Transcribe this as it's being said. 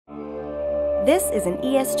This is an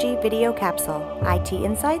ESG video capsule. IT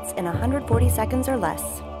insights in 140 seconds or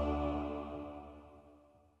less.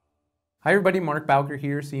 Hi everybody, Mark Bowker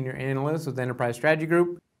here, Senior Analyst with Enterprise Strategy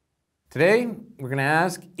Group. Today, we're going to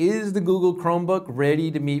ask, is the Google Chromebook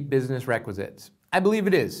ready to meet business requisites? I believe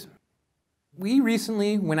it is. We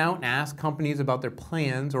recently went out and asked companies about their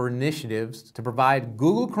plans or initiatives to provide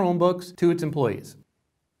Google Chromebooks to its employees.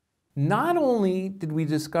 Not only did we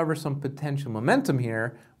discover some potential momentum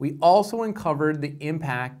here, we also uncovered the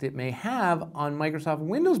impact it may have on Microsoft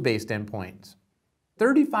Windows-based endpoints.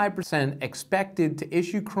 35% expected to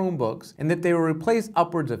issue Chromebooks and that they will replace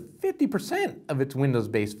upwards of 50% of its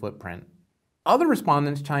Windows-based footprint. Other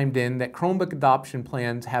respondents chimed in that Chromebook adoption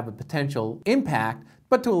plans have a potential impact,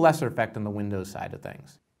 but to a lesser effect on the Windows side of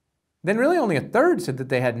things. Then really only a third said that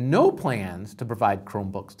they had no plans to provide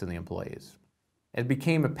Chromebooks to the employees. It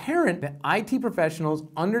became apparent that IT professionals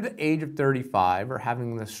under the age of 35 are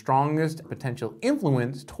having the strongest potential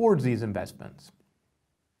influence towards these investments.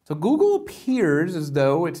 So Google appears as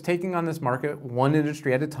though it's taking on this market one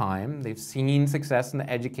industry at a time. They've seen success in the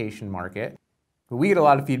education market, but we get a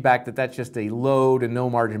lot of feedback that that's just a low to no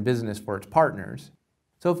margin business for its partners.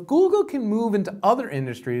 So if Google can move into other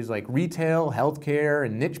industries like retail, healthcare,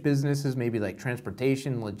 and niche businesses, maybe like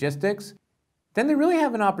transportation and logistics, then they really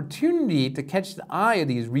have an opportunity to catch the eye of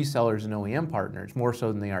these resellers and OEM partners more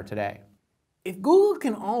so than they are today. If Google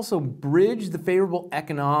can also bridge the favorable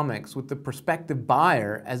economics with the prospective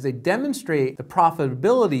buyer as they demonstrate the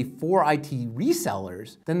profitability for IT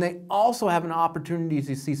resellers, then they also have an opportunity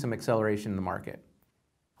to see some acceleration in the market.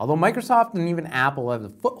 Although Microsoft and even Apple have a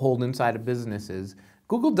foothold inside of businesses,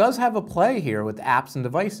 Google does have a play here with apps and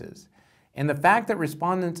devices. And the fact that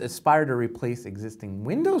respondents aspire to replace existing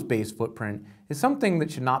Windows-based footprint is something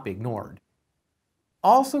that should not be ignored.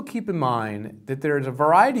 Also keep in mind that there is a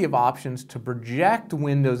variety of options to project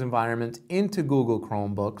Windows environments into Google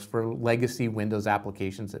Chromebooks for legacy Windows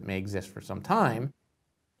applications that may exist for some time.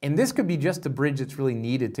 And this could be just the bridge that's really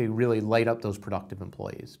needed to really light up those productive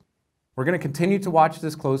employees. We're going to continue to watch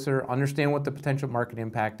this closer, understand what the potential market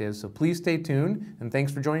impact is, so please stay tuned, and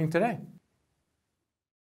thanks for joining today.